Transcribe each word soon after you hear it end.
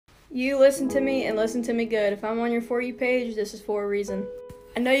You listen to me and listen to me good. If I'm on your For You page, this is for a reason.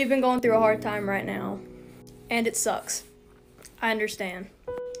 I know you've been going through a hard time right now, and it sucks. I understand.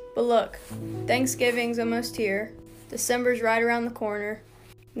 But look, Thanksgiving's almost here. December's right around the corner.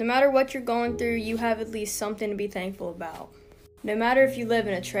 No matter what you're going through, you have at least something to be thankful about. No matter if you live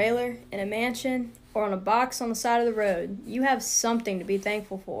in a trailer, in a mansion, or on a box on the side of the road, you have something to be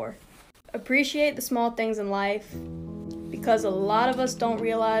thankful for. Appreciate the small things in life, because a lot of us don't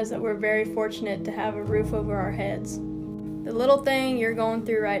realize that we're very fortunate to have a roof over our heads. The little thing you're going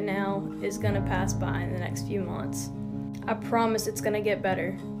through right now is going to pass by in the next few months. I promise it's going to get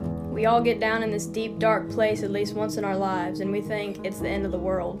better. We all get down in this deep, dark place at least once in our lives, and we think it's the end of the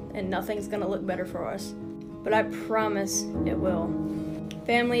world and nothing's going to look better for us. But I promise it will.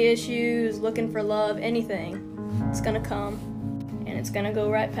 Family issues, looking for love, anything, it's going to come and it's going to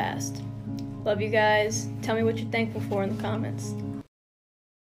go right past. Love you guys. Tell me what you're thankful for in the comments.